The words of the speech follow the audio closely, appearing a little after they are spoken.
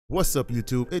What's up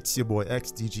YouTube, it's your boy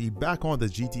XDG back on the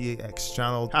GTA X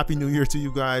channel. Happy New Year to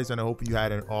you guys and I hope you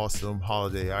had an awesome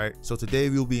holiday. Alright, so today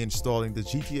we'll be installing the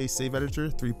GTA Save Editor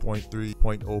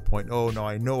 3.3.0.0. Now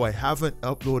I know I haven't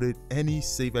uploaded any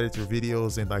Save Editor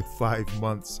videos in like 5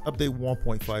 months. Update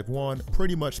 1.51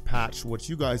 pretty much patched what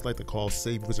you guys like to call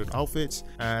Save Wizard outfits,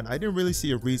 and I didn't really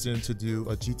see a reason to do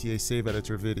a GTA Save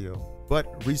Editor video.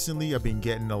 But recently I've been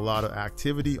getting a lot of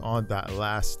activity on that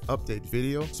last update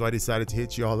video, so I decided to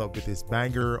hit y'all up with this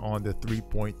banger on the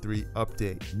 3.3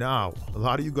 update. Now, a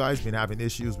lot of you guys been having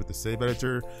issues with the Save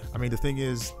Editor. I mean, the thing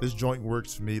is, this joint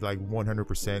works for me like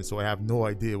 100%, so I have no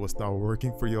idea what's not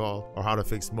working for y'all or how to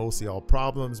fix most of y'all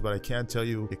problems, but I can tell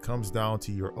you it comes down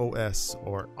to your OS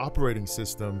or operating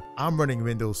system. I'm running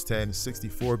Windows 10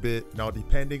 64-bit. Now,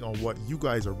 depending on what you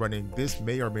guys are running, this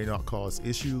may or may not cause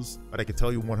issues, but I can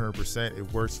tell you 100%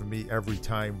 it works for me every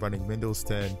time running Windows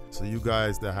 10. So you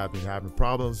guys that have been having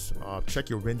problems, check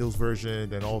your Windows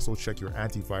version and also check your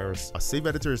antivirus. A Save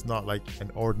Editor is not like an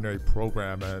ordinary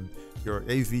program, and your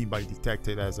AV might detect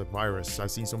it as a virus. I've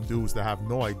seen some dudes that have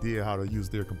no idea how to use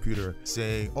their computer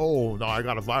saying, oh no, I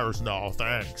got a virus now,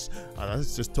 thanks.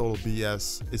 That's just total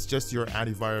BS. It's just your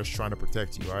antivirus trying to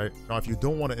protect you, right? Now if you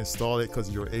don't want to install it because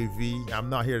of your AV, I'm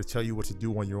not here to tell you what to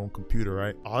do on your own computer,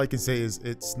 right? All I can say is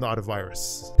it's not a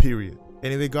virus, period.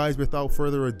 Anyway guys, without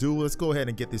further ado, let's go ahead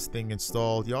and get this thing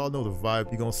installed. Y'all know the vibe.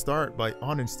 You're gonna start by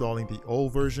uninstalling the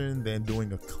old version, then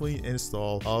doing a clean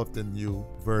install of the new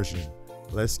version.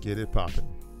 Let's get it popping.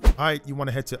 Alright, you want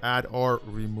to head to add or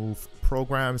remove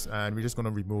programs, and we're just going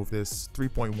to remove this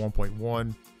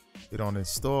 3.1.1. hit on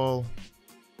install.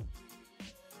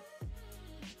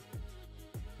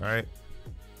 Alright,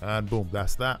 and boom,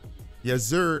 that's that. Yes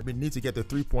sir, we need to get the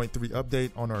 3.3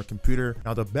 update on our computer.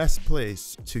 Now the best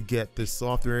place to get this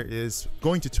software is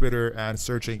going to Twitter and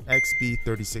searching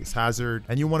XB36Hazard,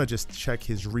 and you want to just check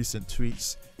his recent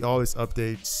tweets. He always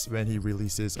updates when he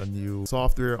releases a new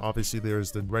software. Obviously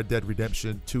there's the Red Dead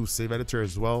Redemption 2 Save Editor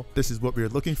as well. This is what we're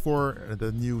looking for,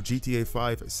 the new GTA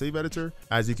 5 Save Editor.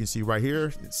 As you can see right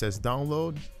here, it says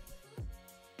download.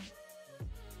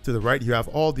 To the right you have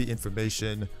all the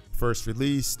information. First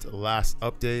released, last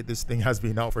update. This thing has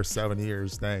been out for 7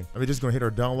 years. Dang. We're just gonna hit our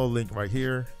download link right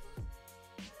here.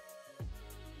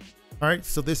 All right,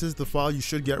 so this is the file you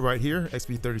should get right here.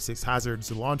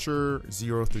 XB36Hazard's launcher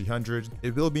 0300.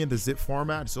 It will be in the zip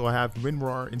format, so I have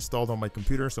WinRAR installed on my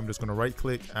computer, so I'm just gonna right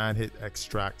click and hit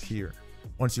extract here.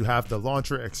 Once you have the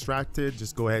launcher extracted,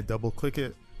 just go ahead, double click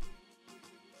it.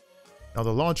 Now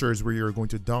the launcher is where you're going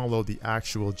to download the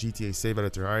actual GTA Save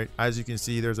Editor, alright? As you can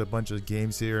see, there's a bunch of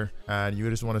games here, and you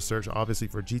just want to search obviously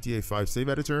for GTA 5 Save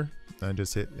Editor and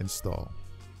just hit install.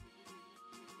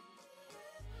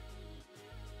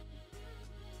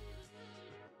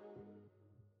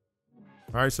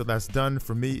 Alright, so that's done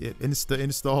for me. It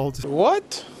installed.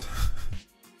 What?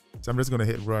 So I'm just going to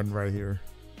hit run right here.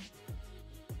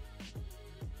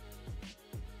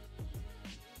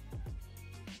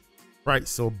 Right,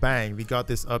 so bang, we got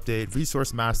this update,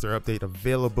 Resource Master update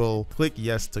available. Click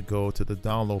yes to go to the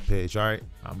download page. All right,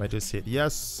 I might just hit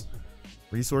yes.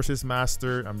 Resources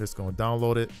Master, I'm just going to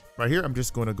download it. Right here, I'm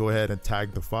just going to go ahead and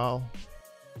tag the file.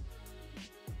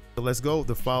 So let's go,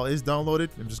 the file is downloaded.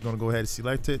 I'm just going to go ahead and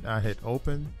select it and hit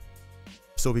open.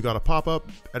 So we got a pop-up,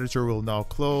 editor will now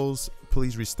close.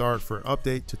 Please restart for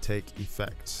update to take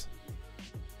effect.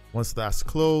 Once that's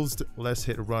closed, let's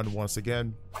hit run once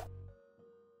again.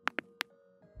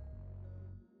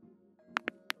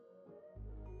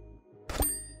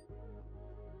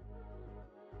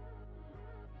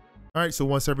 Alright, so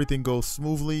once everything goes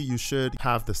smoothly, you should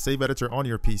have the Save Editor on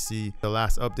your PC. The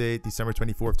last update, December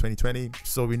 24th, 2020.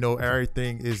 So we know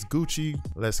everything is Gucci.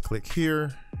 Let's click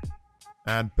here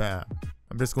and bam.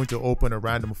 I'm just going to open a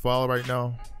random file right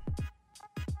now.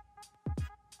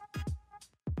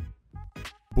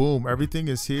 Boom, everything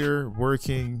is here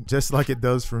working just like it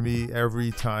does for me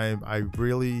every time. I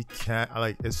really can't,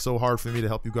 like, it's so hard for me to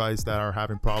help you guys that are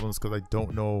having problems because I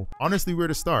don't know honestly where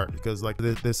to start, because like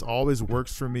this always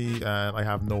works for me and I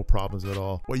have no problems at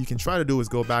all. What you can try to do is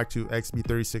go back to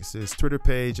XB36's Twitter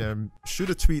page and shoot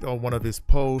a tweet on one of his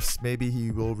posts. Maybe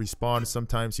he will respond.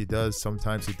 Sometimes he does,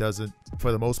 sometimes he doesn't.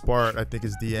 For the most part, I think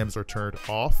his DMs are turned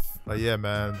off. But yeah,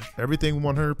 man, everything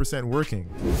 100% working.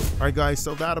 All right guys,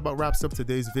 so that about wraps up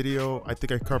today's video. I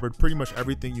think I covered pretty much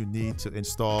everything you need to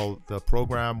install the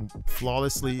program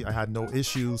flawlessly. I had no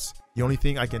issues. The only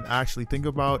thing I can actually think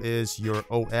about is your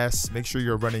OS. Make sure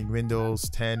you're running Windows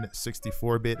 10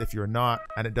 64-bit. If you're not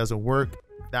and it doesn't work,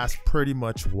 that's pretty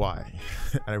much why.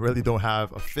 And I really don't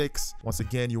have a fix. Once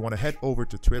again, you want to head over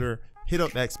to Twitter, hit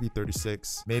up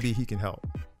XB36. Maybe he can help.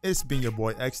 It's been your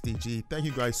boy XDG. Thank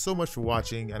you guys so much for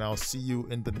watching, and I'll see you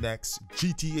in the next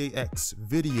GTA X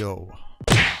video.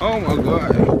 Oh my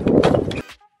god.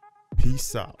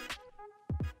 Peace out.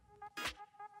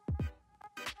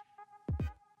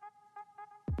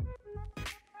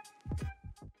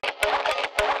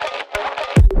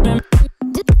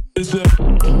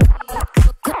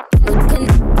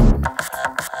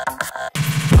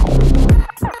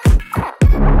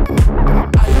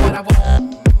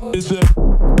 Is it